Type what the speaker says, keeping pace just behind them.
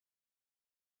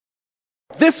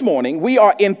This morning, we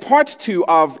are in part 2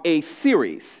 of a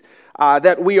series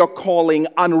that we are calling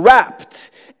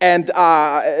Unwrapped. And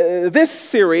this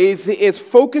series is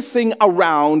focusing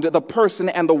around the person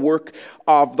and the work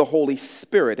of the Holy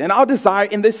Spirit. And our desire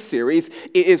in this series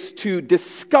is to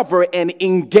discover and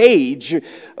engage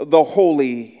the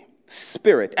Holy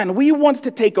Spirit. And we want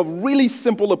to take a really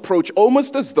simple approach,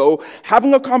 almost as though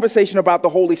having a conversation about the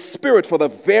Holy Spirit for the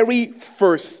very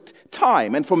first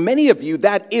time. And for many of you,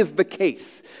 that is the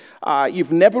case.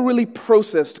 You've never really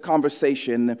processed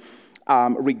conversation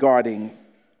regarding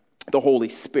the Holy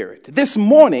Spirit. This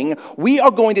morning, we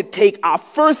are going to take our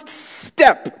first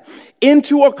step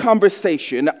into a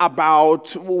conversation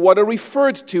about what are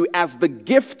referred to as the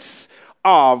gifts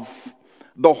of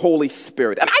the Holy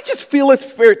Spirit. And I just feel it's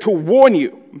fair to warn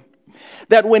you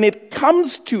that when it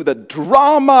comes to the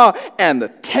drama and the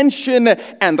tension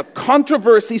and the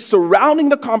controversy surrounding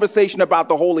the conversation about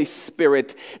the Holy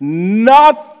Spirit,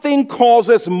 nothing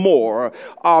causes more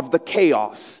of the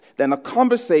chaos than a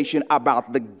conversation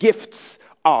about the gifts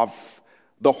of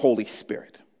the Holy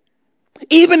Spirit.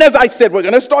 Even as I said, we're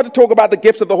going to start to talk about the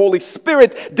gifts of the Holy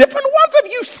Spirit. Different ones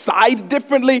of you sighed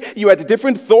differently. You had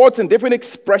different thoughts and different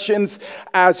expressions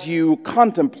as you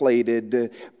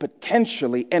contemplated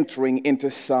potentially entering into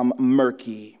some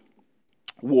murky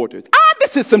waters.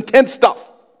 This is some tense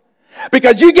stuff.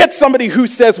 Because you get somebody who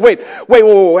says, wait,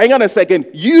 hang on a second.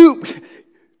 You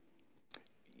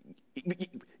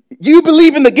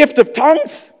believe in the gift of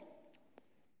tongues?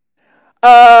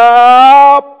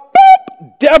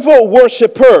 Devil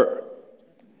worshiper.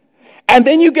 And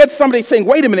then you get somebody saying,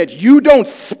 wait a minute, you don't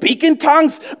speak in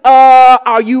tongues?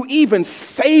 Are you even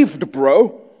saved,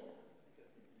 bro?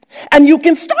 And you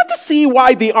can start to see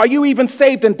why the are you even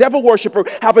saved and devil worshiper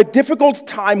have a difficult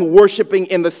time worshiping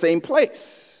in the same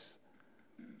place.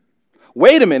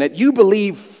 Wait a minute, you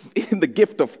believe in the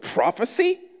gift of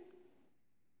prophecy?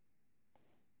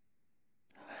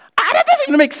 That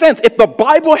doesn't make sense. If the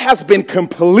Bible has been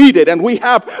completed and we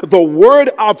have the Word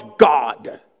of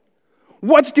God,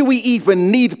 what do we even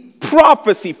need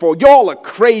prophecy for? Y'all are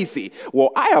crazy.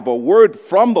 Well, I have a word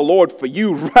from the Lord for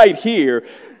you right here,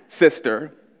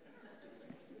 sister.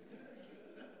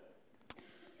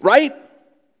 Right?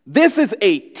 This is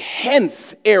a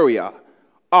tense area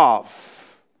of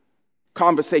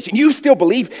conversation. You still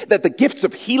believe that the gifts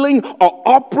of healing are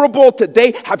operable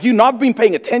today? Have you not been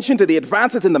paying attention to the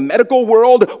advances in the medical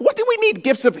world? What do we need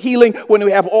gifts of healing when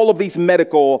we have all of these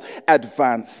medical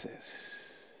advances?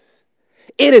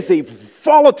 It is a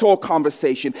volatile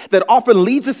conversation that often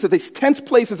leads us to these tense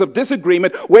places of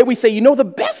disagreement where we say, the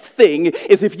best thing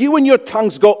is if you and your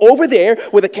tongues go over there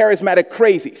with the charismatic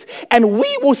crazies, and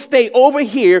we will stay over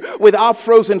here with our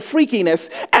frozen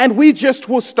freakiness, and we just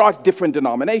will start different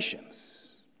denominations.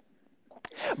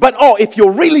 But if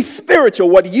you're really spiritual,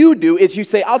 what you do is you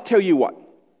say, I'll tell you what.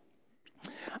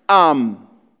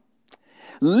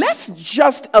 Let's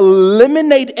just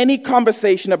eliminate any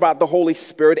conversation about the Holy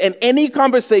Spirit and any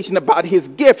conversation about his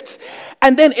gifts,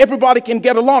 and then everybody can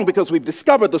get along because we've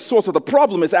discovered the source of the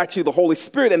problem is actually the Holy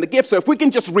Spirit and the gifts. So if we can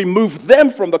just remove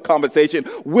them from the conversation,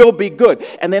 we'll be good.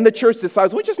 And then the church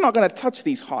decides we're just not going to touch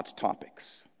these hot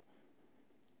topics.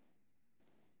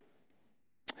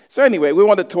 So anyway, we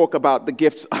want to talk about the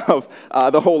gifts of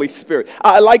the Holy Spirit.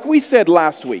 Like we said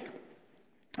last week,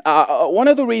 one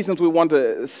of the reasons we want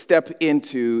to step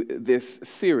into this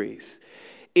series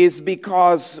is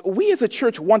because we as a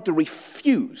church want to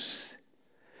refuse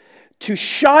to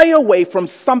shy away from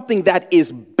something that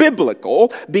is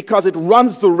biblical because it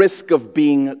runs the risk of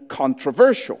being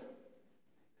controversial.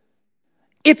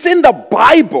 It's in the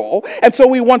Bible, and so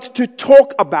we want to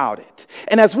talk about it.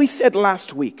 And as we said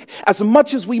last week, as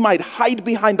much as we might hide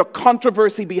behind the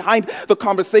controversy, behind the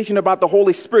conversation about the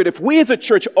Holy Spirit, if we as a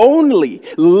church only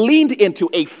leaned into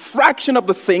a fraction of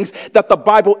the things that the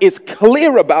Bible is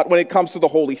clear about when it comes to the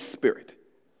Holy Spirit,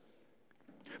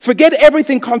 forget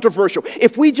everything controversial.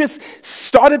 If we just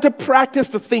started to practice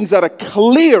the things that are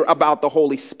clear about the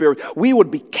Holy Spirit, we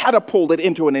would be catapulted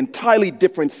into an entirely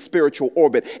different spiritual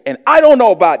orbit. And I don't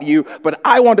know about you, but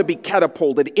I want to be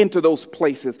catapulted into those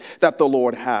places that the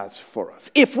Lord has for us.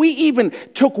 If we even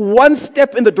took one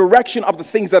step in the direction of the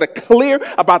things that are clear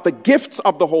about the gifts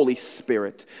of the Holy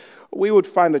Spirit, we would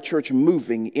find the church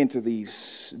moving into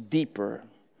these deeper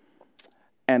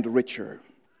and richer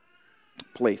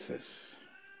places.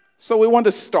 So we want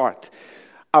to start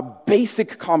a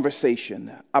basic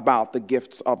conversation about the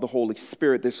gifts of the Holy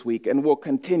Spirit this week, and we'll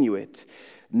continue it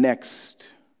next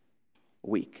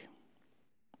week.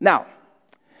 Now,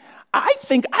 I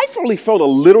think I probably felt a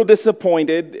little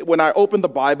disappointed when I opened the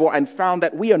Bible and found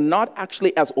that we are not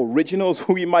actually as original as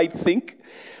we might think.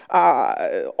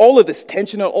 All of this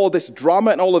tension and all this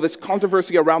drama and all of this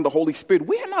controversy around the Holy Spirit,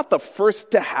 we are not the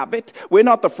first to have it. We're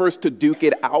not the first to duke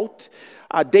it out.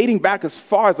 Dating back as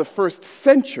far as the first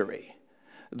century,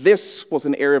 this was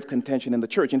an area of contention in the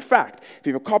church. In fact, if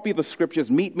you have a copy of the scriptures,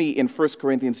 meet me in 1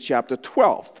 Corinthians chapter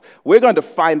 12. We're going to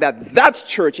find that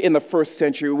church in the first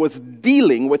century was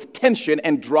dealing with tension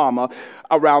and drama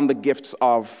around the gifts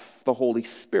of the Holy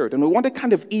Spirit. And we want to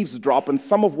kind of eavesdrop on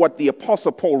some of what the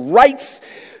Apostle Paul writes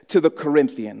to the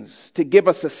Corinthians to give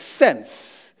us a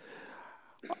sense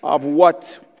of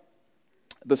what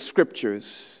the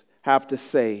scriptures have to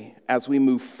say as we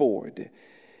move forward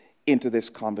into this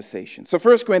conversation. So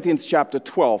 1 Corinthians chapter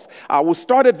 12, we'll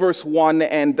start at verse 1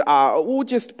 and we'll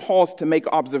just pause to make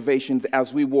observations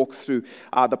as we walk through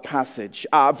the passage.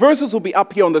 Verses will be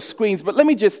up here on the screens, but let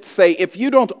me just say, if you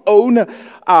don't own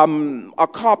a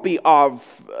copy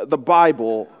of the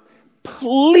Bible,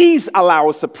 please allow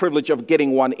us the privilege of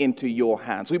getting one into your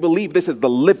hands. We believe this is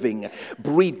the living,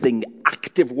 breathing,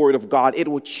 active Word of God. It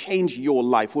will change your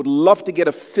life. Would love to get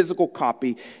a physical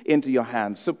copy into your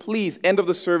hands. So please, end of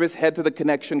the service, head to the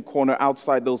connection corner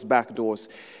outside those back doors,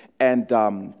 and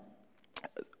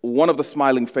one of the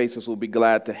smiling faces will be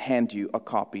glad to hand you a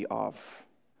copy of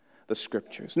the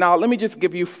scriptures. Now, let me just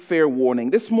give you fair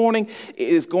warning. This morning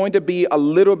is going to be a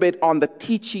little bit on the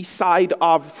teachy side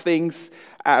of things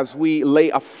as we lay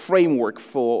a framework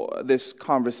for this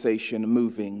conversation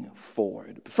moving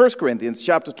forward. 1 Corinthians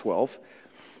chapter 12,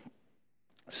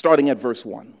 starting at verse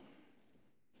 1.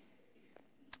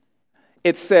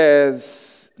 It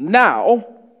says, "Now,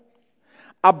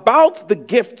 about the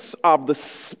gifts of the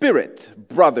Spirit,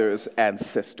 brothers and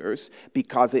sisters,"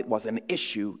 because it was an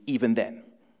issue even then,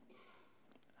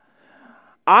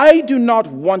 "I do not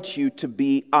want you to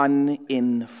be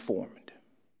uninformed.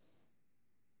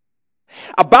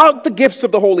 About the gifts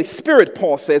of the Holy Spirit,"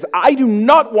 Paul says, "I do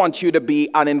not want you to be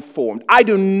uninformed. I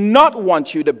do not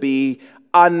want you to be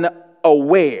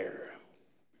unaware."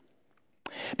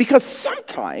 Because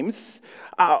sometimes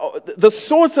the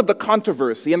source of the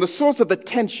controversy and the source of the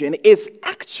tension is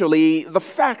actually the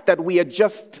fact that we are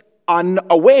just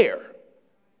unaware.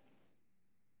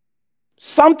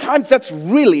 Sometimes that's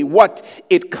really what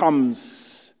it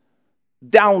comes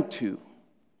down to.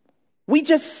 We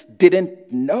just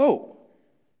didn't know.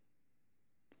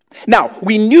 Now,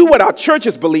 we knew what our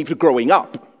churches believed growing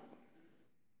up.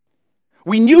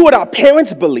 We knew what our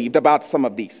parents believed about some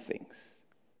of these things.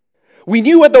 We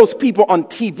knew what those people on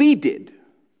TV did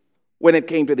when it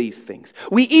came to these things.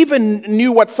 We even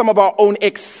knew what some of our own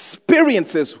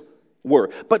experiences were,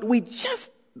 but we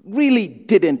just really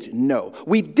didn't know.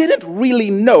 We didn't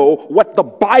really know what the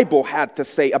Bible had to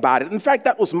say about it. In fact,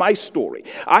 that was my story.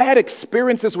 I had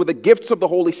experiences with the gifts of the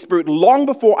Holy Spirit long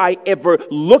before I ever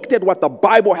looked at what the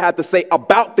Bible had to say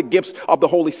about the gifts of the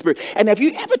Holy Spirit. And have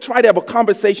you ever tried to have a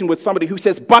conversation with somebody who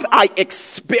says, "But I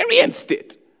experienced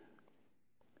it.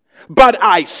 But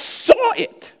I saw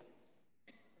it"?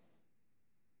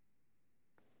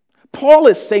 Paul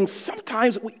is saying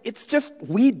sometimes it's just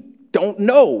we don't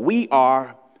know. We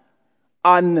are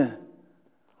unaware.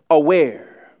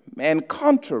 And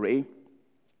contrary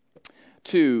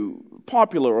to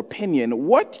popular opinion,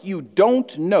 what you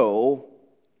don't know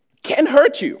can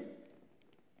hurt you.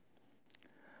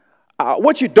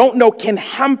 What you don't know can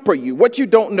hamper you. What you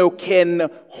don't know can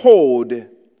hold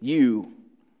you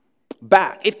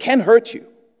back. It can hurt you.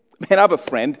 Man, I have a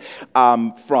friend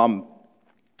from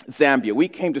Zambia. We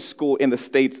came to school in the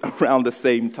States around the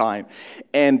same time.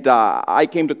 And I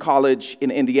came to college in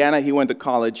Indiana. He went to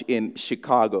college in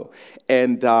Chicago.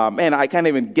 And man, I can't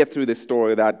even get through this story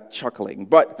without chuckling.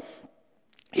 But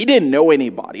he didn't know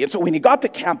anybody. And so when he got to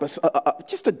campus,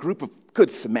 just a group of good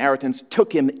Samaritans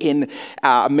took him in,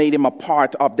 made him a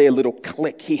part of their little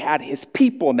clique. He had his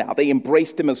people now. They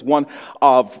embraced him as one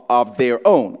of their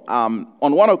own. On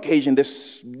one occasion,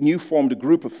 this new formed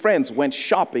group of friends went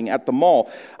shopping at the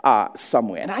mall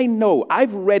somewhere. And I know,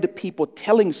 I've read people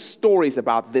telling stories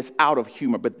about this out of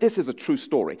humor, but this is a true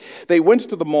story. They went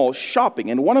to the mall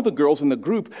shopping, and one of the girls in the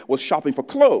group was shopping for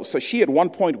clothes. So she at one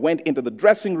point went into the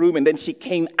dressing room, and then she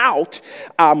came out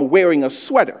wearing a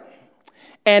sweater.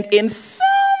 And in some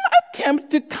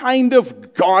attempt to kind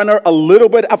of garner a little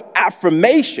bit of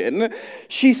affirmation,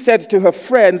 she said to her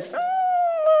friends,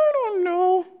 "I don't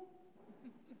know.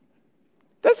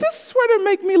 Does this sweater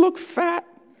make me look fat?"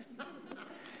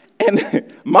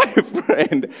 And my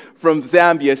friend from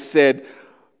Zambia said,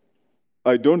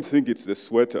 "I don't think it's the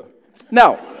sweater."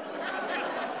 Now,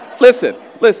 listen.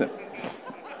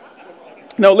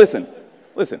 No, listen.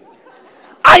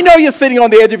 I know you're sitting on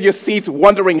the edge of your seats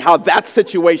wondering how that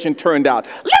situation turned out.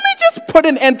 Let me just put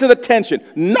an end to the tension.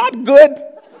 Not good.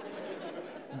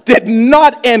 Did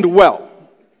not end well.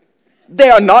 They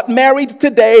are not married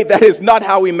today. That is not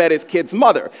how he met his kid's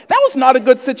mother. That was not a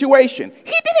good situation.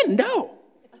 He didn't know.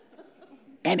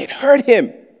 And it hurt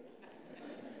him.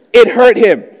 It hurt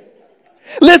him.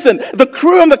 Listen, the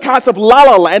crew and the cast of La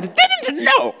La Land didn't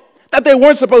know that they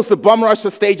weren't supposed to bum rush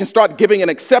the stage and start giving an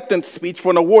acceptance speech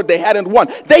for an award they hadn't won.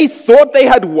 They thought they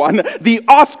had won the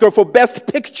Oscar for Best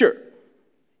Picture.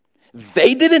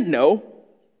 They didn't know, and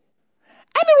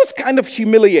it was kind of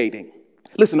humiliating.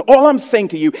 Listen, all I'm saying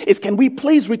to you is, can we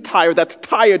please retire that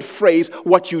tired phrase,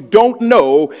 what you don't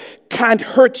know can't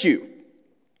hurt you?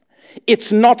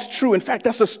 It's not true. In fact,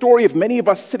 that's the story of many of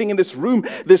us sitting in this room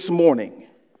this morning.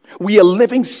 We are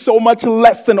living so much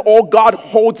less than all God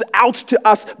holds out to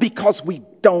us because we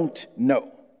don't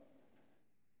know.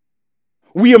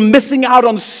 We are missing out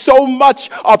on so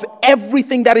much of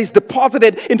everything that is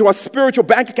deposited into our spiritual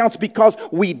bank accounts because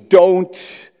we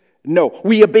don't know.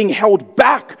 We are being held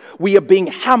back. We are being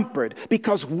hampered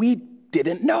because we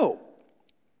didn't know.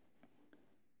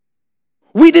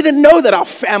 We didn't know that our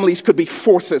families could be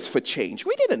forces for change.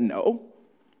 We didn't know.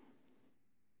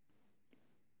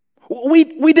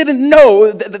 We didn't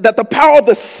know that the power of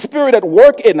the Spirit at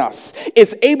work in us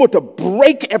is able to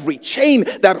break every chain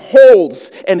that holds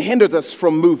and hinders us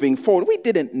from moving forward. We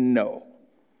didn't know.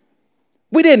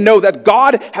 We didn't know that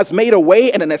God has made a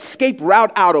way and an escape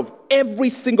route out of every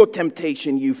single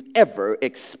temptation you've ever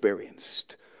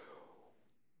experienced.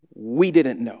 We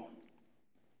didn't know.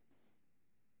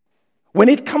 When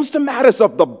it comes to matters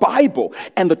of the Bible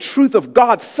and the truth of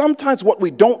God, sometimes what we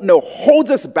don't know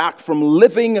holds us back from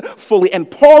living fully.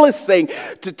 And Paul is saying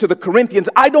to the Corinthians,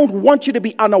 I don't want you to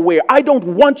be unaware. I don't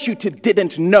want you to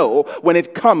didn't know when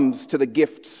it comes to the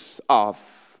gifts of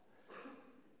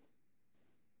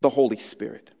the Holy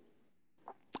Spirit.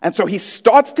 And so he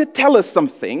starts to tell us some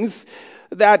things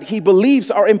that he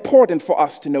believes are important for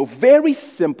us to know. Very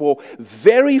simple,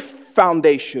 very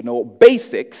foundational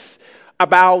basics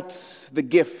about the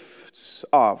gifts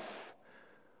of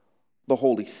the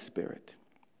Holy Spirit.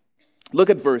 Look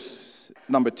at verse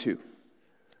number 2.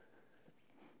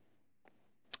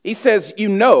 He says, you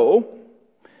know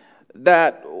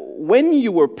that when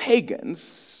you were pagans,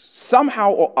 somehow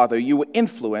or other you were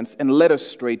influenced and led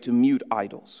astray to mute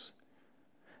idols.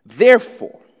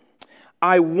 Therefore,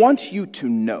 I want you to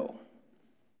know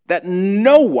that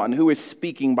no one who is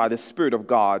speaking by the Spirit of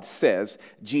God says,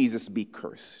 Jesus be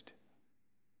cursed.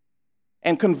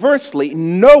 And conversely,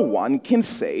 no one can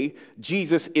say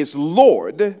Jesus is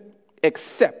Lord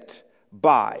except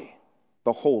by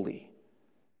the Holy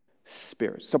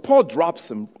Spirit. So Paul drops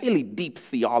some really deep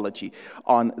theology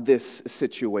on this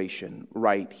situation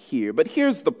right here. But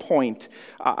here's the point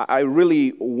I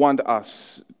really want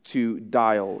us to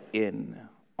dial in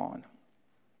on.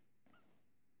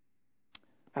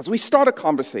 As we start a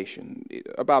conversation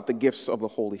about the gifts of the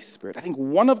Holy Spirit, I think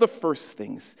one of the first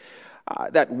things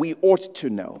that we ought to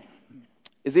know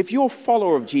is if you're a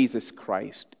follower of Jesus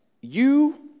Christ,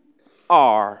 you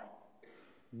are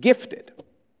gifted.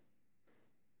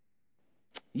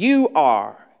 You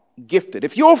are gifted.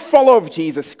 If you're a follower of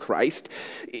Jesus Christ,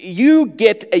 you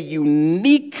get a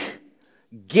unique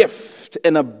gift,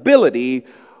 an ability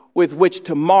with which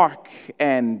to mark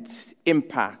and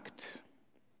impact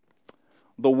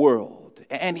the world.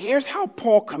 And here's how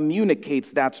Paul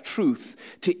communicates that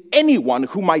truth to anyone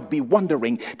who might be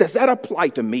wondering, does that apply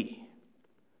to me?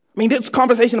 I mean, this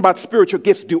conversation about spiritual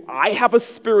gifts, do I have a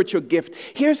spiritual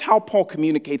gift? Here's how Paul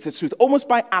communicates this truth, almost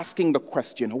by asking the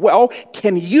question, well,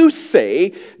 can you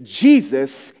say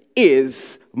Jesus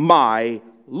is my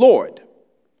Lord?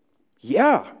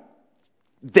 Yeah,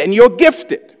 then you're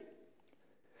gifted.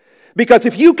 Because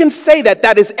if you can say that,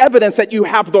 that is evidence that you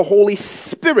have the Holy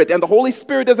Spirit. And the Holy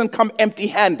Spirit doesn't come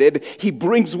empty-handed. He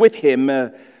brings with him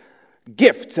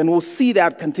gifts. And we'll see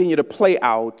that continue to play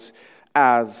out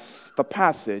as the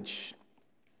passage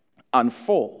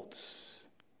unfolds.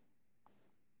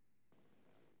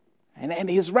 And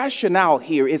his rationale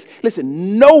here is,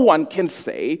 listen, no one can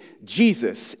say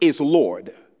Jesus is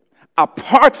Lord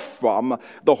apart from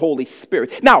the Holy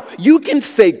Spirit. Now, you can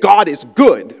say God is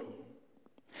good.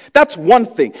 That's one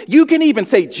thing. You can even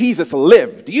say Jesus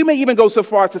lived. You may even go so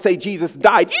far as to say Jesus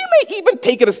died. You may even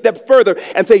take it a step further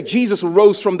and say Jesus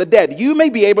rose from the dead. You may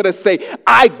be able to say,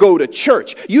 I go to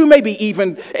church. You may be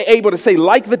even able to say,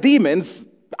 like the demons,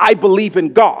 I believe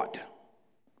in God.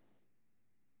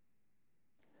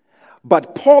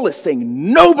 But Paul is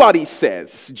saying nobody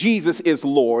says Jesus is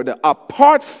Lord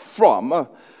apart from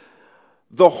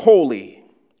the Holy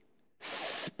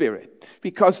Spirit.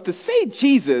 Because to say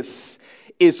Jesus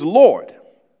is Lord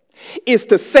is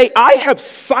to say I have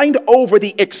signed over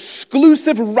the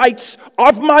exclusive rights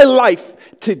of my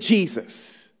life to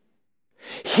Jesus.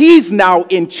 He's now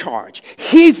in charge.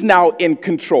 He's now in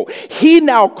control. He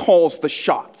now calls the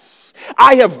shots.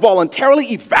 I have voluntarily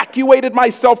evacuated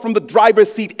myself from the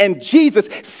driver's seat, and Jesus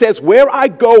says where I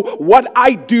go, what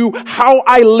I do, how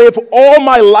I live, all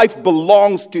my life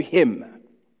belongs to him.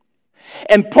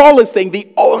 And Paul is saying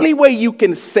the only way you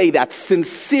can say that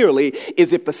sincerely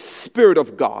is if the Spirit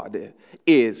of God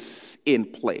is in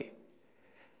play.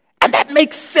 And that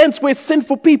makes sense. We're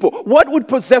sinful people. What would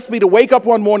possess me to wake up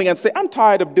one morning and say, I'm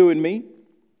tired of doing me?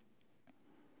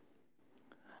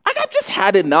 I've just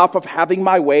had enough of having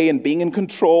my way and being in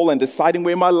control and deciding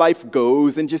where my life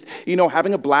goes and just,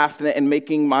 having a blast in it and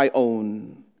making my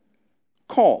own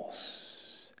calls.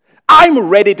 I'm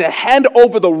ready to hand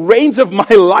over the reins of my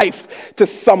life to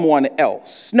someone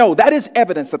else. No, that is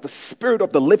evidence that the Spirit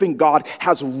of the living God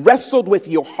has wrestled with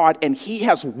your heart and he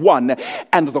has won.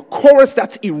 And the chorus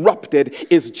that's erupted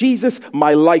is, Jesus,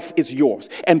 my life is yours.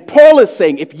 And Paul is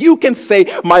saying, if you can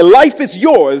say, my life is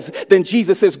yours, then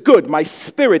Jesus says, good, my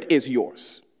spirit is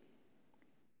yours.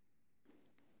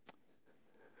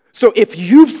 So if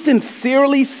you've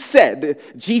sincerely said,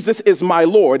 Jesus is my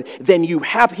Lord, then you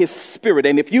have his Spirit.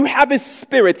 And if you have his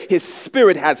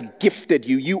Spirit has gifted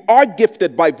you. You are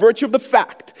gifted by virtue of the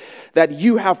fact that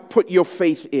you have put your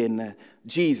faith in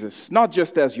Jesus, not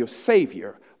just as your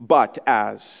Savior, but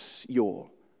as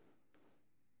your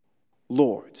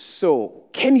Lord. So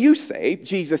can you say,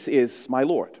 Jesus is my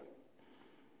Lord?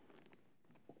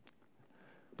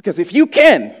 Because if you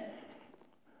can,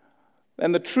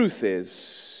 then the truth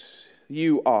is,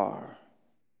 you are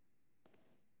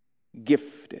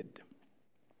gifted.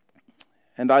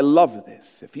 And I love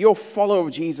this. If you're a follower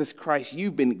of Jesus Christ,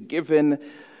 you've been given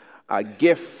a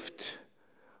gift,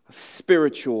 a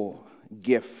spiritual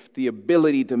gift, the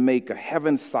ability to make a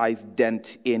heaven-sized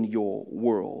dent in your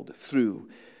world through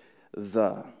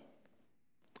the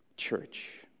church.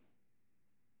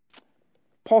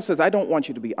 Paul says, I don't want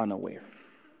you to be unaware.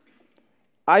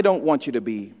 I don't want you to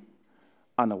be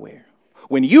unaware.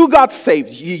 When you got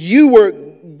saved, you were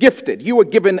gifted. You were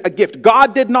given a gift.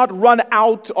 God did not run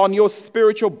out on your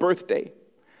spiritual birthday.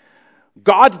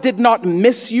 God did not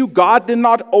miss you. God did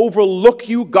not overlook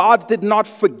you. God did not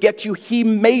forget you. He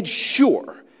made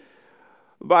sure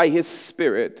by his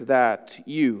Spirit that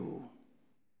you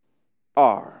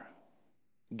are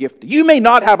gifted. You may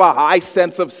not have a high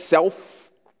sense of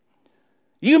self.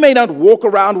 You may not walk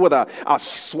around with a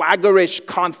swaggerish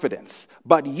confidence,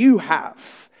 but you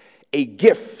have a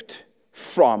gift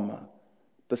from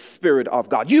the Spirit of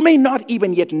God. You may not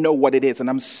even yet know what it is, and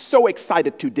I'm so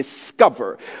excited to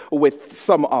discover with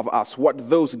some of us what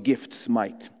those gifts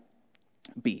might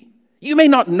be. You may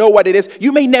not know what it is.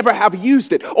 You may never have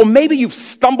used it, or maybe you've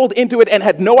stumbled into it and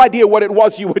had no idea what it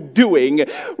was you were doing.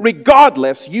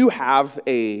 Regardless, you have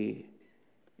a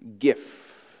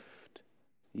gift.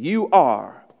 You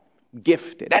are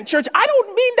gifted. And church, I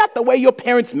don't mean that the way your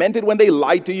parents meant it when they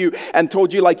lied to you and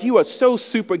told you like you are so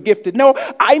super gifted. No,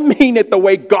 I mean it the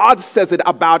way God says it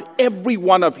about every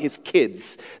one of his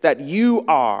kids, that you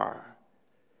are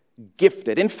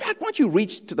gifted. In fact, why don't you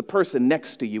reach to the person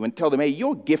next to you and tell them, hey,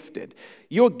 you're gifted.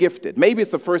 You're gifted. Maybe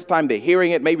it's the first time they're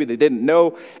hearing it. Maybe they didn't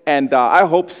know. And I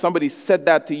hope somebody said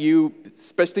that to you,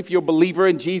 especially if you're a believer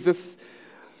in Jesus.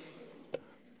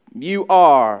 You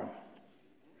are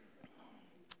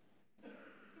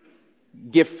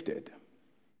gifted.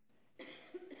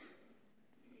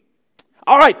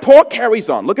 All right, Paul carries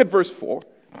on. Look at verse 4.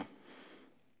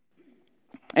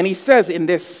 And he says in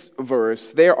this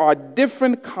verse, there are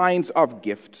different kinds of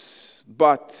gifts,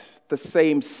 but the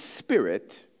same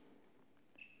Spirit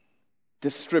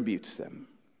distributes them.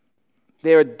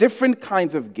 There are different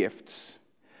kinds of gifts,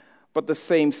 but the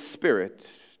same Spirit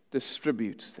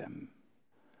distributes them.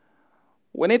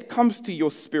 When it comes to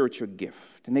your spiritual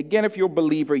gift, and again, if you're a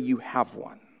believer, you have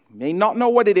one. You may not know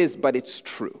what it is, but it's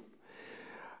true.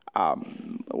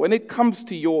 When it comes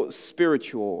to your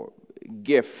spiritual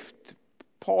gift,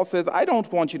 Paul says, I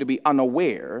don't want you to be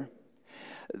unaware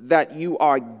that you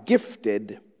are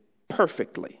gifted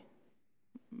perfectly.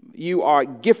 You are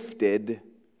gifted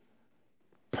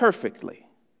perfectly.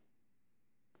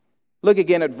 Look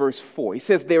again at verse 4. He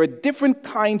says, there are different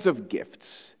kinds of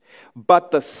gifts, but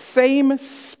the same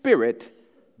Spirit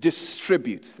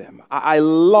distributes them. I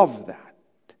love that.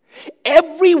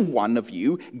 Every one of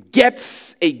you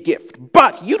gets a gift,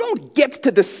 but you don't get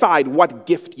to decide what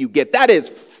gift you get. That is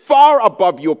far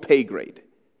above your pay grade.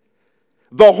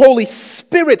 The Holy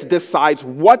Spirit decides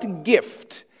what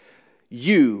gift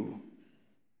you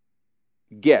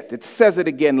get. It says it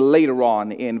again later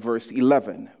on in verse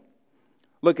 11.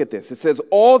 Look at this. It says,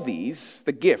 all these,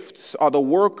 the gifts, are the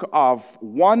work of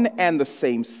one and the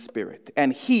same Spirit.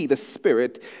 And He, the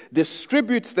Spirit,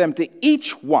 distributes them to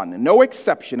each one, no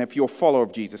exception if you're a follower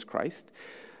of Jesus Christ.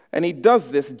 And He does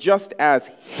this just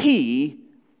as He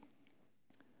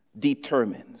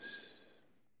determines.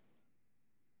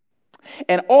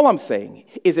 And all I'm saying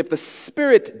is if the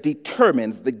Spirit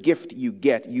determines the gift you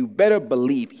get, you better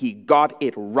believe He got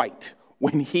it right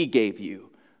when He gave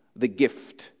you the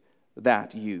gift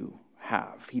that you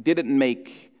have. He didn't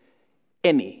make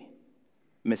any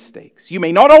mistakes. You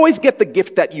may not always get the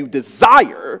gift that you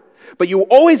desire, but you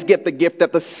always get the gift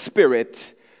that the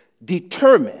Spirit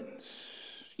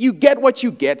determines. You get what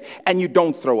you get, and you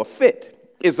don't throw a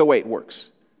fit, is the way it works.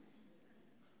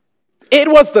 It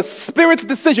was the Spirit's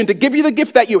decision to give you the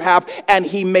gift that you have, and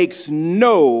He makes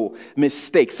no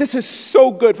mistakes. This is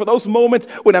so good for those moments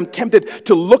when I'm tempted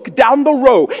to look down the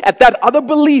row at that other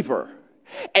believer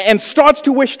and starts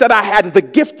to wish that I had the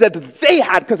gift that they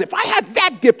had, because if I had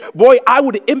that gift, boy, I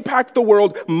would impact the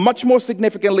world much more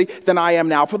significantly than I am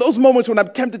now. For those moments when I'm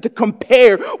tempted to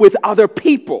compare with other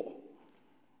people.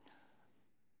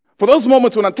 For those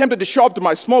moments when I'm tempted to show up to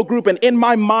my small group and in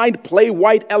my mind play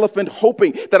white elephant,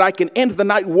 hoping that I can end the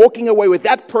night walking away with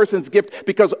that person's gift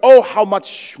because, oh, how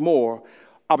much more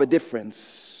of a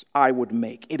difference I would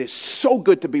make. It is so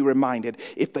good to be reminded,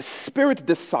 if the Spirit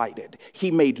decided, He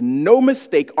made no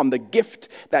mistake on the gift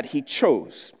that He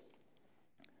chose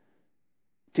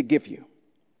to give you.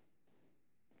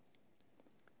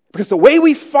 Because the way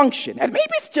we function, and maybe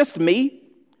it's just me,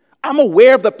 I'm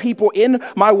aware of the people in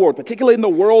my world, particularly in the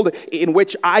world in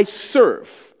which I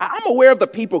serve. I'm aware of the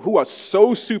people who are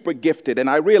so super gifted, and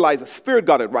I realize the Spirit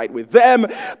got it right with them,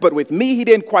 but with me, He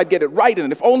didn't quite get it right.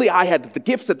 And if only I had the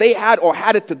gifts that they had, or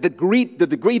had it to the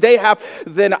degree they have,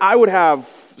 then I would have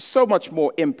so much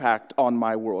more impact on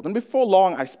my world. And before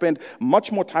long, I spend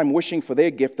much more time wishing for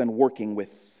their gift than working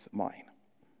with mine.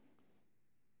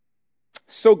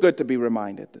 So good to be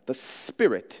reminded that the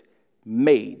Spirit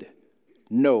made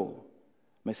no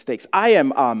mistakes. I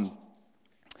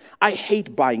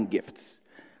hate buying gifts.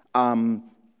 I'm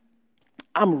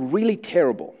really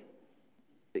terrible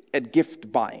at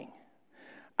gift buying.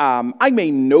 I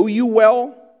may know you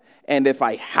well, and if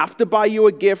I have to buy you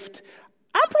a gift,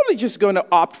 I'm probably just going to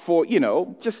opt for,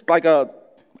 just like a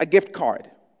gift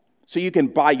card, so you can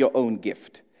buy your own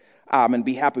gift and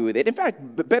be happy with it. In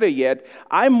fact, better yet,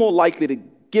 I'm more likely to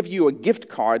give you a gift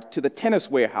card to the Tennis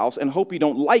Warehouse and hope you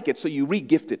don't like it, so you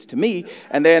re-gift it to me,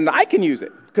 and then I can use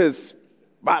it, because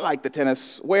I like the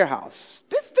Tennis Warehouse.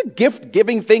 This is the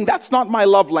gift-giving thing. That's not my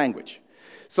love language.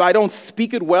 So I don't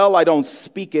speak it well. I don't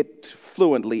speak it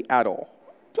fluently at all.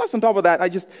 Plus, on top of that, I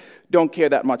just don't care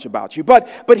that much about you. But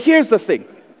here's the thing.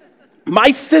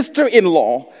 My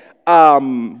sister-in-law,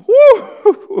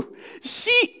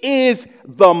 she is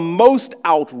the most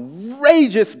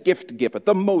outrageous gift giver,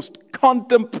 the most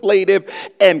contemplative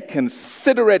and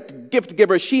considerate gift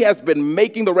giver. She has been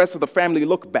making the rest of the family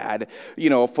look bad,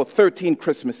 for 13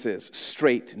 Christmases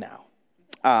straight now.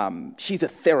 She's a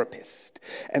therapist.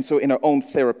 And so in her own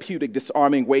therapeutic,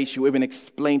 disarming way, she'll even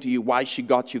explain to you why she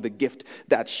got you the gift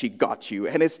that she got you.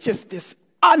 And it's just this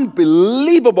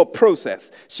unbelievable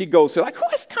process she goes through. Like, who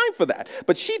has time for that?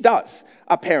 But she does,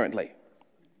 apparently.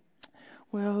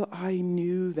 Well, I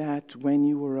knew that when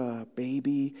you were a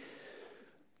baby,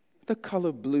 the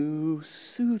color blue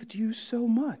soothed you so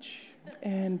much.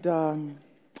 And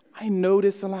I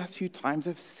noticed the last few times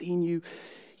I've seen you,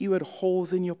 you had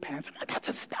holes in your pants. I'm like, that's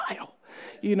a style,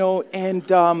 and I've noticed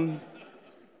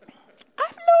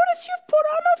you've put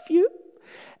on a few.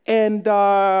 And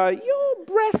your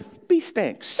breath be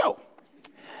stank. So,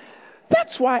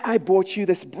 that's why I bought you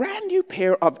this brand new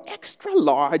pair of extra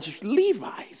large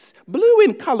Levi's. Blue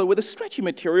in color with a stretchy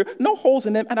material, no holes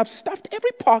in them, and I've stuffed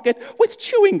every pocket with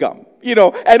chewing gum. And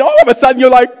all of a sudden you're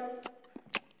like,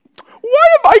 why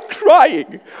am I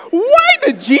crying? Why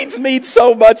do jeans mean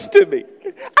so much to me?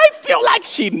 I feel like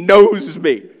she knows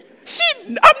me.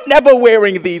 I'm never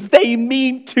wearing these. They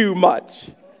mean too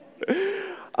much.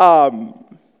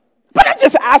 But I'm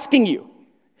just asking you,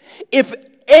 if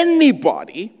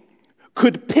anybody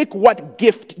could pick what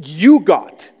gift you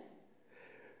got,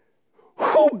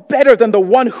 who better than the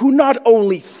one who not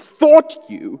only thought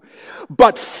you,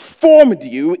 but formed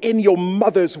you in your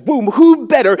mother's womb? Who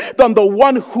better than the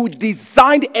one who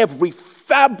designed every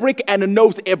fabric and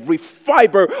knows every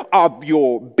fiber of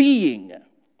your being?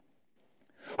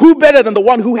 Who better than the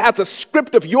one who has a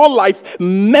script of your life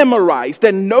memorized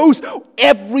and knows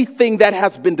everything that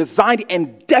has been designed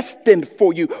and destined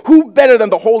for you? Who better than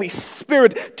the Holy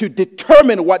Spirit to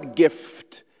determine what gift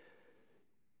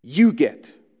you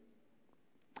get.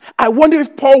 I wonder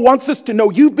if Paul wants us to know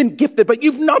you've been gifted, but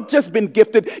you've not just been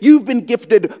gifted, you've been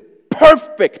gifted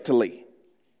perfectly.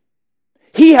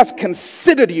 He has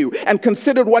considered you and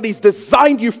considered what he's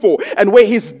designed you for and where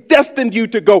he's destined you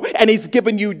to go, and he's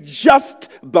given you just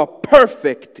the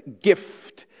perfect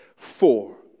gift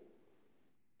for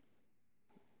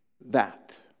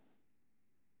that.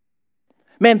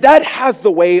 Man, that has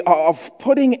the way of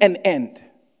putting an end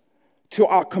to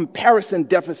our comparison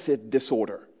deficit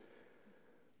disorder.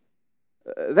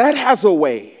 That has a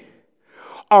way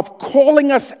of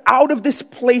calling us out of this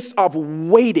place of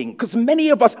waiting, because many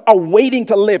of us are waiting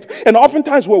to live. And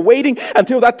oftentimes we're waiting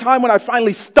until that time when I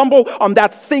finally stumble on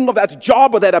that thing or that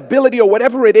job or that ability or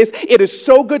whatever it is. It is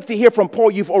so good to hear from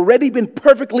Paul. You've already been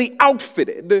perfectly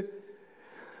outfitted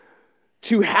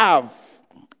to have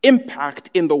impact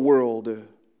in the world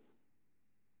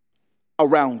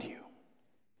around you.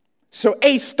 So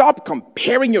A, stop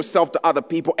comparing yourself to other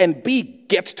people, and B,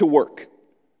 get to work.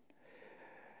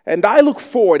 And I look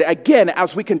forward, again,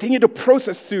 as we continue to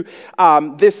process through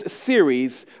this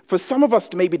series, for some of us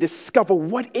to maybe discover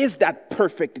what is that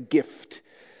perfect gift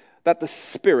that the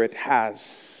Spirit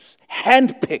has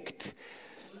handpicked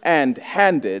and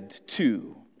handed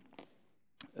to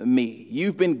me.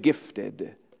 You've been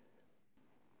gifted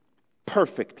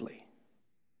perfectly.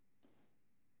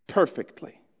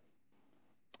 Perfectly.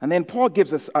 And then Paul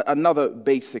gives us another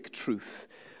basic truth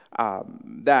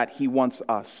that he wants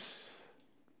us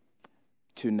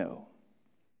to know.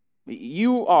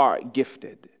 You are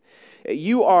gifted.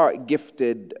 You are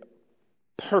gifted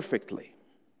perfectly.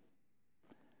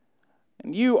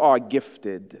 And you are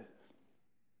gifted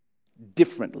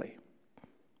differently.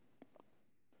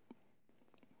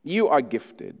 You are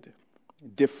gifted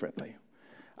differently.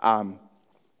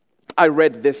 I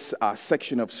read this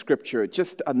section of Scripture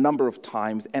just a number of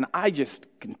times, and I just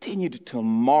continued to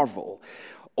marvel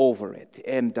over it.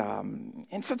 And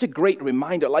such a great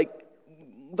reminder, like,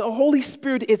 the Holy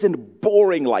Spirit isn't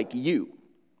boring like you.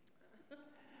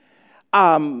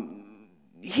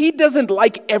 He doesn't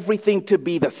like everything to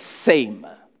be the same.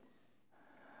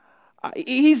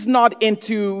 He's not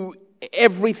into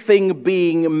everything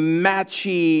being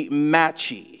matchy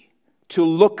to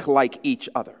look like each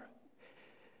other.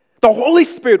 The Holy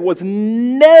Spirit was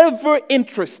never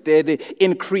interested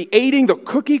in creating the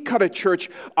cookie-cutter church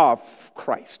of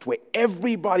Christ, where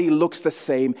everybody looks the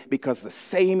same because the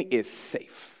same is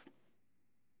safe.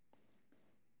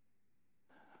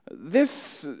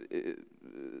 This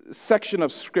section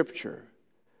of Scripture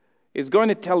is going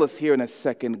to tell us here in a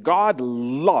second, God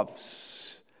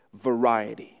loves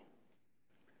variety.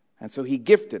 And so he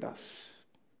gifted us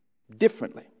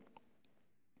differently.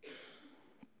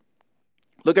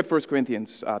 Look at 1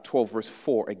 Corinthians 12, verse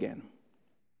 4 again.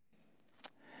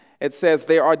 It says,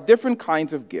 there are different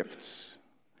kinds of gifts,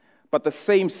 but the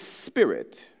same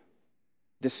Spirit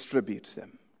distributes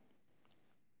them.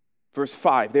 Verse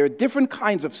 5, there are different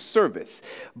kinds of service,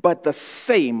 but the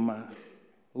same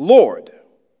Lord.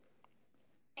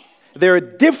 There are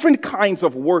different kinds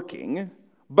of working,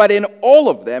 but in all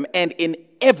of them and in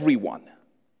everyone,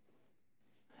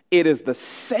 it is the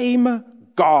same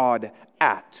God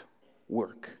at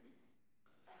work.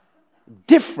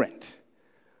 Different,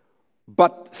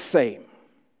 but same.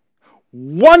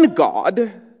 One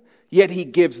God, yet he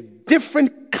gives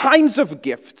different kinds of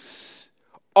gifts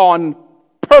on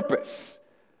purpose.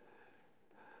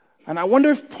 And I wonder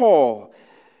if Paul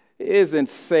isn't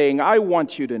saying, I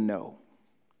want you to know,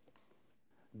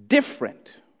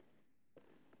 different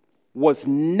was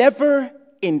never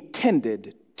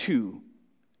intended to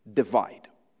divide.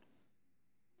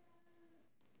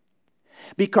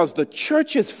 Because the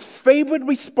church's favorite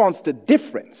response to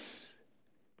difference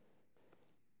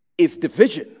is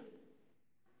division.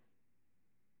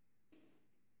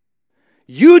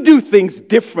 You do things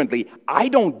differently. I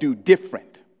don't do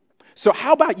different. So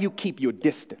how about you keep your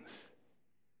distance?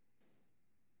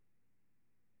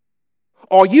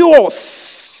 Or you all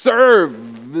serve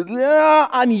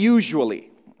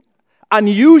unusually.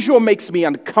 Unusual makes me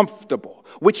uncomfortable,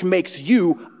 which makes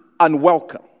you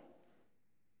unwelcome.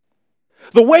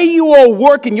 The way you all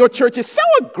work in your church is so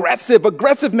aggressive.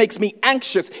 Aggressive makes me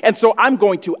anxious, and so I'm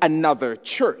going to another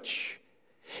church.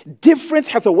 Difference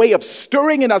has a way of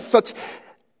stirring in us such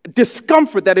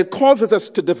discomfort that it causes us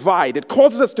to divide. It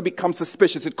causes us to become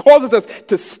suspicious. It causes us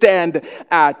to stand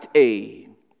at a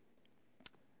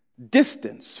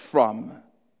distance from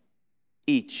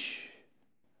each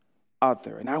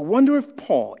other. And I wonder if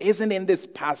Paul isn't in this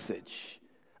passage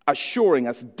assuring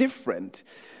us different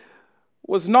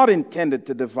was not intended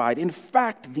to divide. In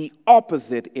fact, the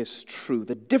opposite is true.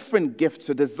 The different gifts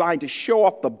are designed to show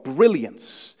off the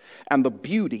brilliance and the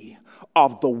beauty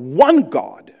of the one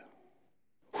God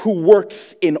who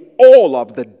works in all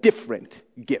of the different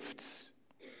gifts.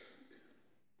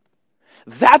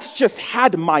 That's just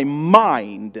had my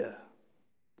mind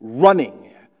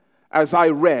running as I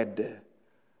read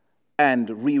and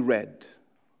reread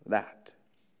that.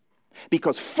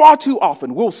 Because far too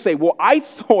often we'll say, well, I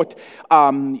thought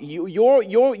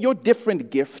your different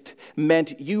gift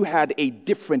meant you had a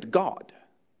different God.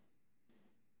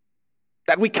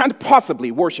 That we can't possibly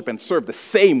worship and serve the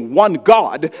same one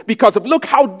God because of look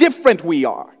how different we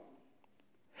are.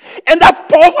 And that's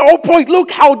Paul's whole point.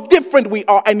 Look how different we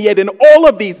are. And yet in all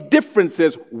of these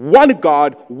differences, one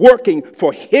God working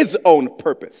for his own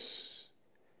purpose.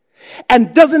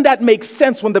 And doesn't that make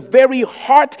sense when the very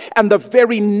heart and the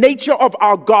very nature of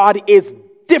our God is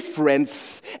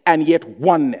difference and yet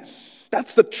oneness?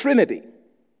 That's the Trinity.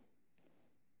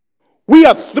 We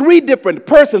are three different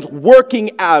persons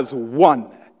working as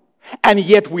one, and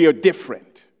yet we are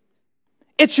different.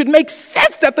 It should make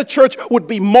sense that the church would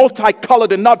be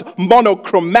multicolored and not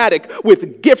monochromatic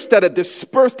with gifts that are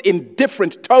dispersed in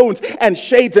different tones and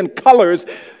shades and colors,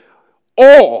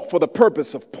 all for the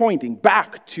purpose of pointing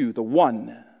back to the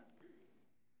one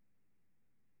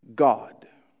God.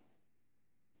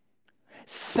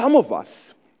 Some of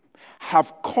us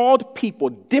have called people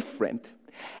different,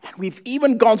 and we've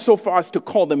even gone so far as to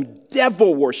call them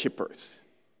devil worshipers,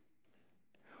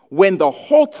 when the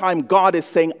whole time God is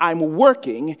saying, I'm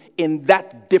working in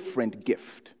that different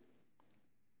gift.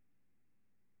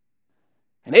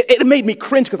 And it made me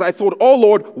cringe because I thought, oh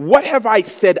Lord, what have I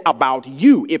said about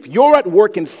you if you're at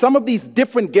work in some of these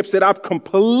different gifts that I've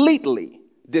completely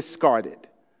discarded?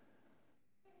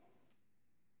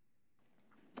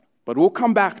 But we'll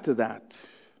come back to that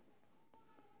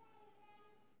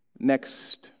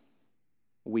next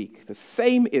week. The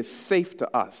same is safe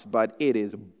to us, but it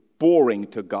is boring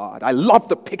to God. I love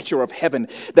the picture of heaven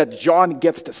that John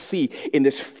gets to see in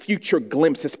this future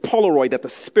glimpse, this Polaroid that the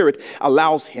Spirit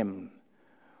allows him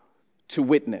to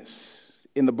witness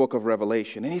in the book of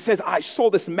Revelation. And he says, I saw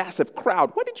this massive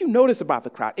crowd. What did you notice about the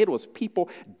crowd? It was people,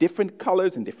 different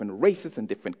colors and different races and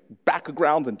different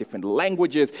backgrounds and different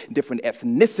languages, different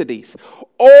ethnicities,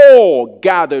 all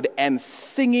gathered and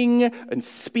singing and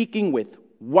speaking with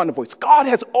one voice. God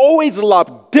has always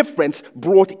loved difference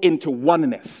brought into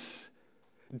oneness.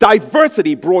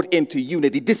 Diversity brought into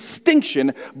unity.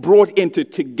 Distinction brought into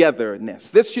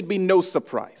togetherness. This should be no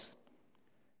surprise.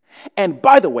 And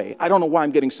by the way, I don't know why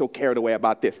I'm getting so carried away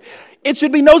about this. It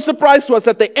should be no surprise to us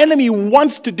that the enemy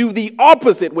wants to do the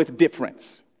opposite with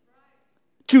difference.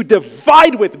 To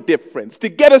divide with difference. To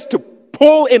get us to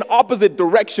pull in opposite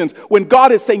directions when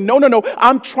God is saying, no,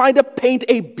 I'm trying to paint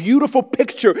a beautiful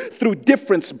picture through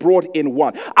difference brought in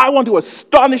one. I want to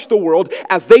astonish the world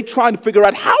as they try and figure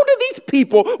out how do these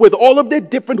people with all of their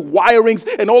different wirings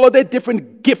and all of their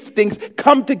different giftings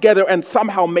come together and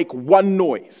somehow make one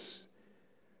noise.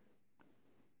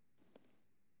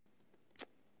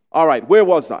 All right, where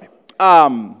was I?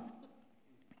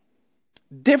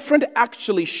 Different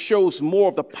actually shows more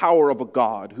of the power of a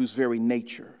God whose very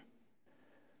nature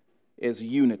is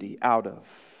unity out of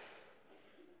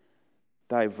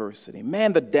diversity.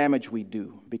 Man, the damage we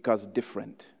do because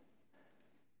different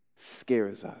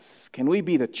scares us. Can we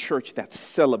be the church that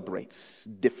celebrates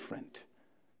different?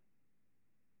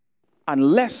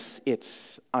 Unless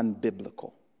it's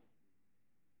unbiblical.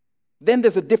 Then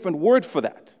there's a different word for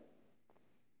that.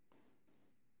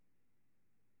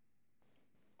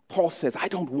 Paul says, I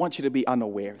don't want you to be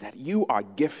unaware that you are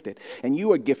gifted, and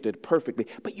you are gifted perfectly,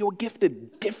 but you're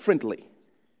gifted differently.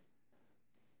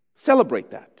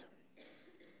 Celebrate that.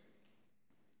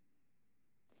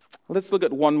 Let's look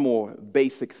at one more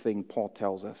basic thing Paul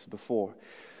tells us before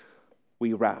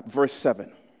we wrap. Verse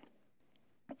 7.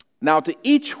 Now to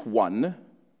each one, and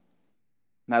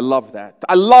I love that.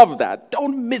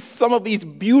 Don't miss some of these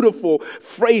beautiful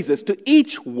phrases. To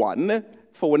each one,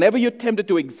 for whenever you're tempted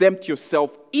to exempt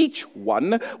yourself, each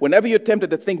one, whenever you're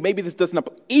tempted to think maybe this doesn't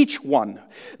apply, each one,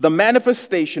 the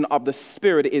manifestation of the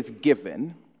Spirit is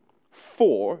given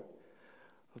for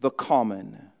the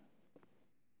common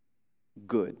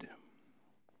good.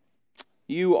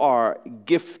 You are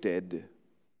gifted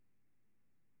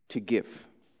to give.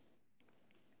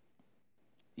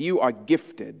 You are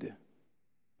gifted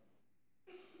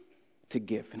to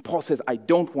give. And Paul says, I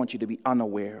don't want you to be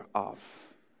unaware of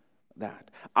that.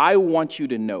 I want you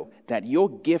to know that your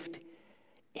gift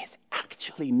is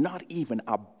actually not even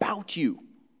about you.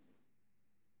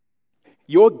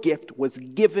 Your gift was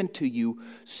given to you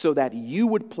so that you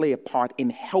would play a part in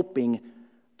helping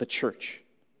the church.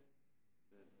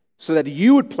 So that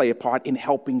you would play a part in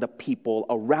helping the people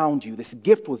around you. This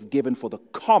gift was given for the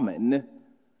common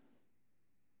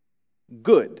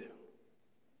good.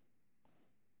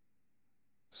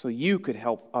 So you could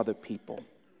help other people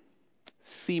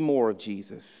see more of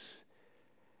Jesus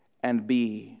and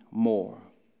be more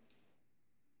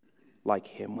like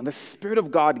him. When the Spirit of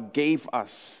God gave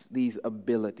us these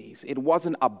abilities, it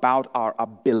wasn't about our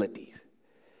abilities.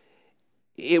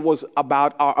 It was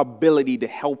about our ability to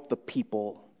help the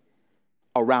people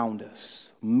around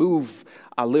us move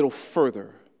a little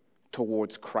further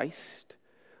towards Christ,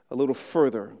 a little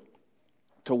further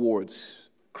towards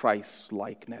Christ's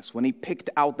likeness. When he picked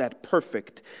out that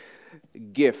perfect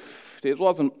gift, it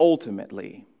wasn't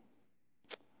ultimately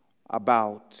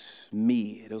about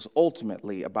me. It was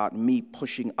ultimately about me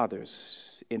pushing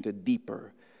others into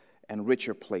deeper and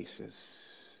richer places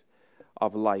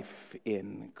of life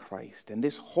in Christ. And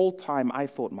this whole time I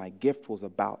thought my gift was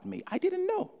about me. I didn't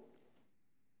know.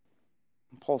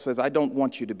 Paul says, I don't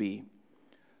want you to be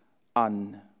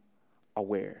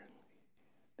unaware.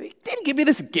 He didn't give you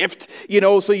this gift,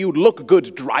 so you'd look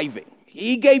good driving.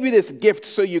 He gave you this gift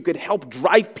so you could help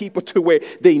drive people to where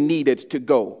they needed to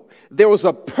go. There was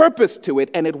a purpose to it,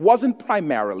 and it wasn't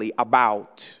primarily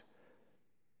about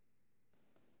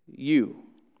you.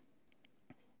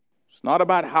 It's not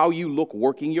about how you look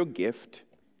working your gift.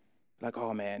 Like,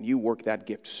 oh man, you work that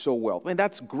gift so well. I mean,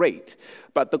 that's great.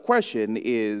 But the question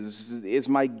is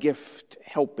my gift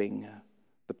helping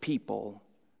the people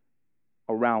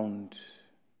around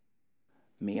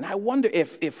me? And I wonder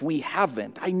if we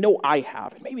haven't. I know I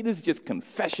haven't. Maybe this is just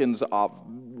confessions of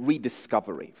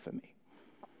rediscovery for me.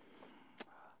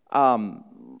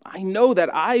 I know that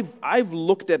I've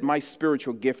looked at my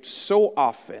spiritual gift so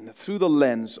often through the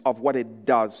lens of what it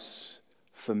does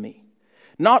for me,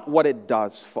 not what it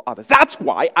does for others. That's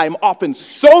why I'm often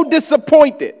so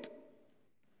disappointed.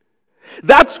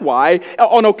 That's why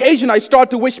on occasion I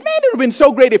start to wish, man, it would have been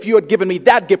so great if you had given me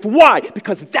that gift. Why?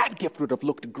 Because that gift would have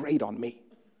looked great on me.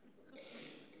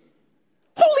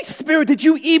 Holy Spirit, did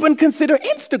you even consider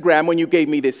Instagram when you gave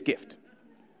me this gift?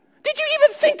 Did you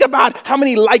even think about how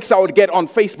many likes I would get on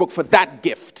Facebook for that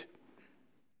gift?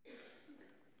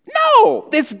 No,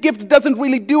 this gift doesn't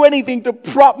really do anything to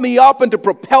prop me up and to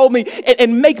propel me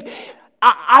and make...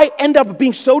 I end up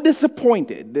being so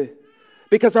disappointed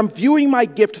because I'm viewing my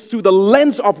gift through the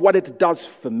lens of what it does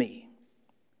for me.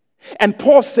 And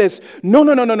Paul says,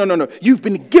 no. You've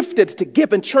been gifted to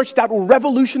give, and church, that will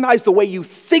revolutionize the way you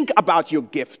think about your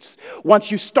gifts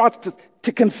once you start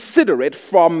to consider it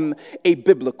from a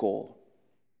biblical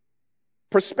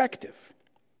perspective.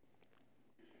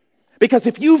 Because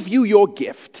if you view your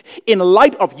gift in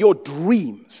light of your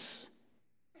dreams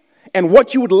and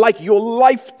what you would like your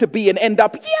life to be and end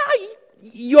up,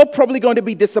 you're probably going to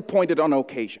be disappointed on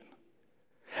occasion.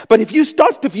 But if you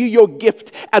start to view your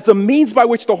gift as a means by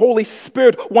which the Holy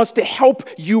Spirit wants to help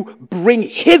you bring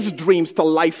his dreams to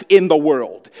life in the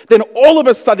world, then all of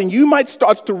a sudden you might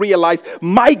start to realize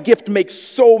my gift makes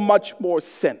so much more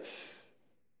sense.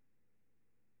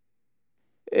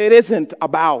 It isn't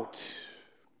about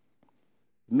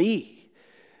me.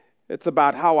 It's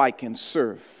about how I can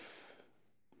serve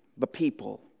the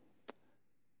people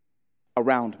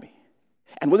around me.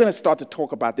 And we're going to start to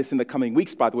talk about this in the coming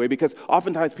weeks, by the way, because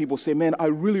oftentimes people say, man, I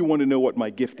really want to know what my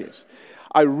gift is.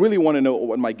 I really want to know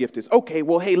what my gift is. Okay,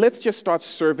 well, hey, let's just start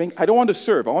serving. I don't want to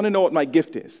serve. I want to know what my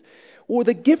gift is. Well,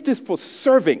 the gift is for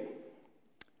serving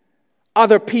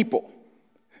other people.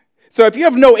 So if you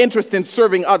have no interest in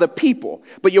serving other people,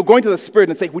 but you're going to the Spirit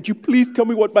and say, would you please tell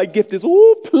me what my gift is?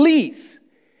 Oh, please.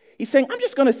 He's saying, I'm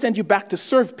just going to send you back to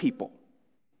serve people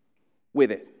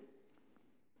with it.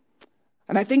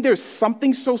 And I think there's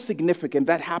something so significant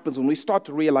that happens when we start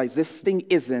to realize this thing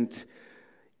isn't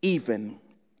even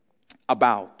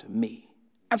about me.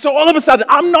 And so all of a sudden,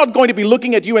 I'm not going to be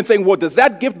looking at you and saying, well, does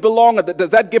that gift belong? Or does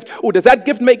that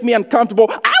gift make me uncomfortable?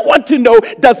 I want to know,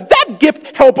 does that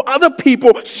gift help other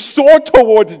people soar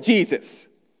towards Jesus?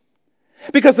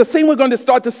 Because the thing we're going to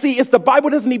start to see is the Bible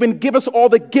doesn't even give us all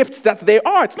the gifts that there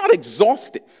are. It's not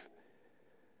exhaustive.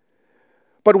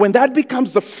 But when that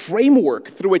becomes the framework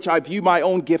through which I view my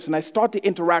own gifts and I start to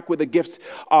interact with the gifts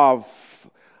of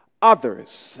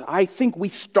others, I think we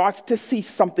start to see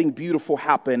something beautiful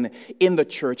happen in the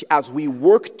church as we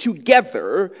work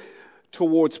together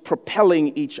towards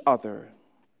propelling each other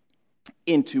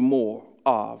into more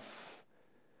of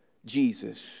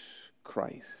Jesus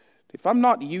Christ. If I'm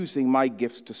not using my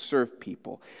gifts to serve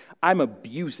people, I'm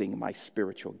abusing my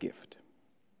spiritual gift.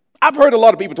 I've heard a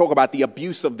lot of people talk about the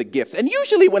abuse of the gifts. And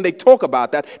usually when they talk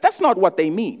about that, that's not what they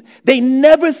mean. They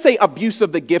never say abuse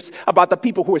of the gifts about the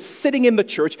people who are sitting in the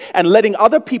church and letting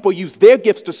other people use their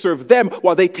gifts to serve them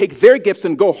while they take their gifts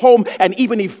and go home and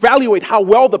even evaluate how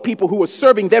well the people who were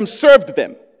serving them served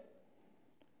them.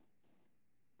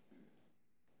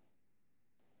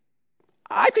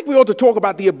 I think we ought to talk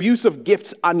about the abuse of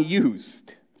gifts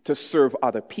unused to serve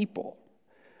other people.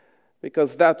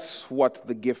 Because that's what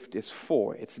the gift is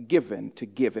for. It's given to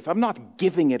give. If I'm not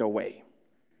giving it away,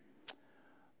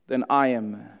 then I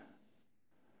am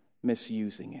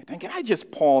misusing it. And can I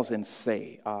just pause and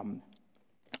say,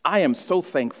 I am so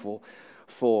thankful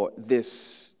for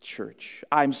this church.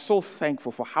 I'm so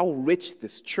thankful for how rich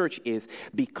this church is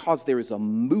because there is a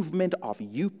movement of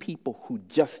you people who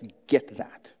just get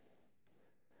that.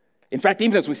 In fact,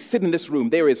 even as we sit in this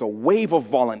room, there is a wave of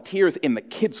volunteers in the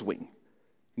kids' wing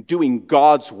doing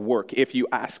God's work, if you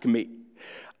ask me,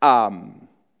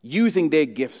 using their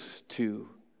gifts to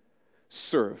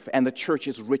serve, and the church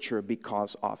is richer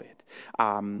because of it.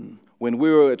 When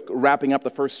we were wrapping up the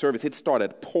first service, it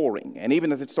started pouring, and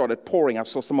even as it started pouring, I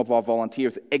saw some of our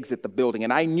volunteers exit the building,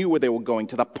 and I knew where they were going,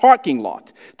 to the parking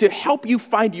lot, to help you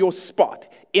find your spot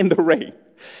in the rain,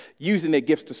 using their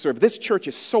gifts to serve. This church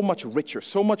is so much richer,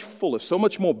 so much fuller, so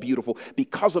much more beautiful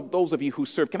because of those of you who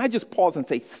serve. Can I just pause and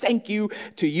say thank you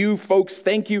to you folks?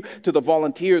 Thank you to the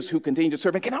volunteers who continue to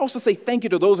serve. And can I also say thank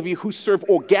you to those of you who serve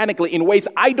organically in ways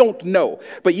I don't know,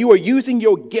 but you are using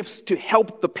your gifts to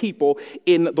help the people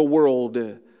in the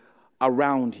world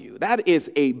around you. That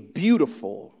is a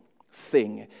beautiful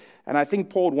thing. And I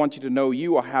think Paul would want you to know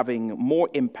you are having more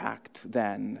impact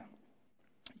than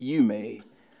you may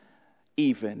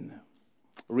even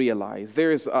realize.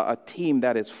 There is a team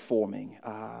that is forming,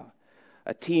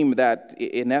 a team that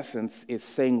in essence is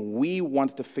saying we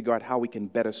want to figure out how we can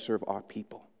better serve our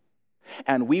people.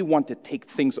 And we want to take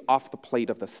things off the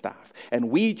plate of the staff. And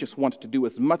we just want to do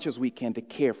as much as we can to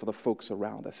care for the folks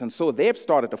around us. And so they've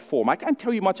started to form. I can't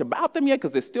tell you much about them yet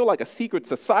because they're still like a secret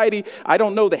society. I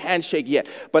don't know the handshake yet,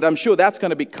 but I'm sure that's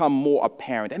going to become more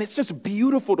apparent. And it's just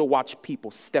beautiful to watch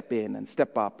people step in and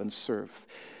step up and serve.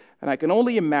 And I can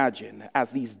only imagine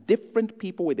as these different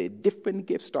people with their different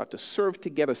gifts start to serve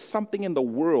together, something in the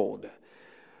world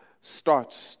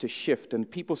starts to shift and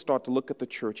people start to look at the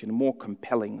church in more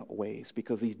compelling ways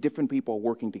because these different people are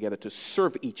working together to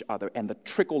serve each other and the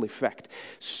trickle effect,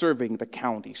 serving the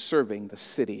county, serving the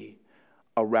city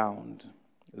around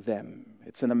them.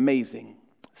 It's an amazing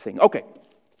thing. Okay.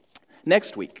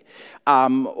 Next week,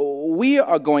 we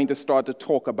are going to start to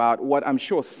talk about what I'm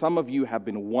sure some of you have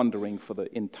been wondering for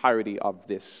the entirety of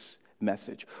this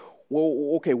message.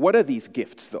 Well, okay, what are these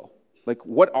gifts, though? Like,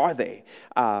 what are they?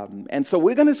 And so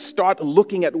we're going to start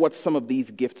looking at what some of these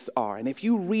gifts are. And if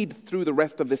you read through the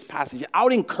rest of this passage, I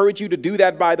would encourage you to do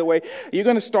that, by the way. You're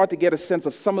going to start to get a sense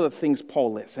of some of the things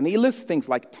Paul lists. And he lists things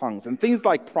like tongues and things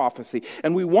like prophecy.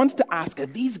 And we want to ask, are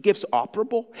these gifts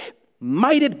operable?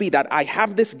 Might it be that I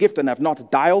have this gift and I've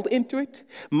not dialed into it?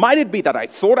 Might it be that I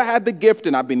thought I had the gift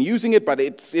and I've been using it, but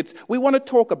we want to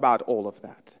talk about all of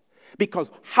that. Because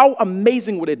how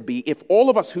amazing would it be if all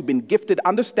of us who've been gifted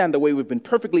understand the way we've been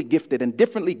perfectly gifted and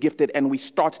differently gifted and we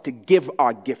start to give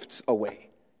our gifts away?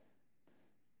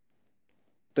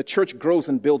 The church grows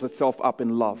and builds itself up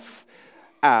in love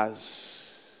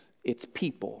as its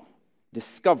people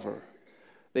discover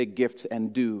their gifts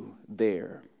and do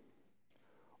their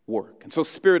work. And so,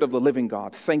 Spirit of the living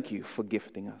God, thank you for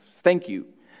gifting us. Thank you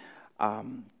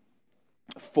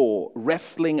for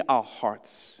wrestling our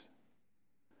hearts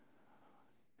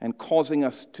and causing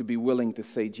us to be willing to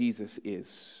say Jesus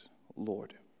is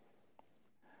Lord.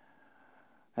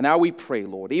 And now we pray,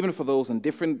 Lord, even for those in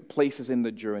different places in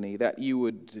the journey, that you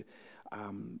would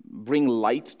bring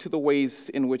light to the ways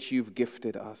in which you've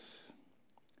gifted us.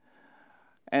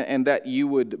 And that you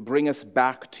would bring us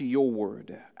back to your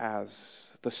word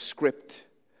as the script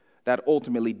that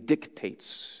ultimately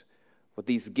dictates what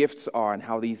these gifts are and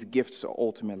how these gifts are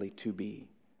ultimately to be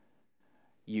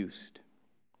used.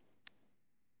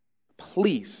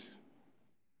 Please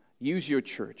use your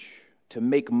church to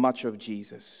make much of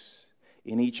Jesus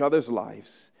in each other's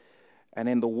lives and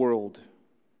in the world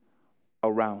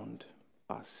around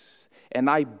us. And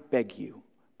I beg you,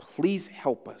 please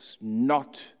help us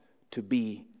not to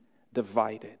be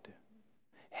divided.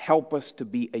 Help us to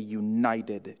be a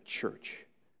united church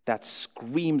that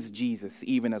screams Jesus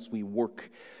even as we work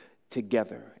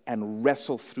together and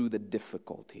wrestle through the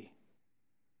difficulty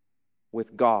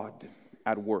with God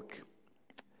at work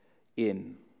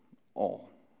in all.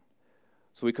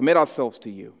 So we commit ourselves to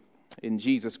you in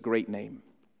Jesus' great name.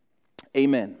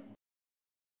 Amen.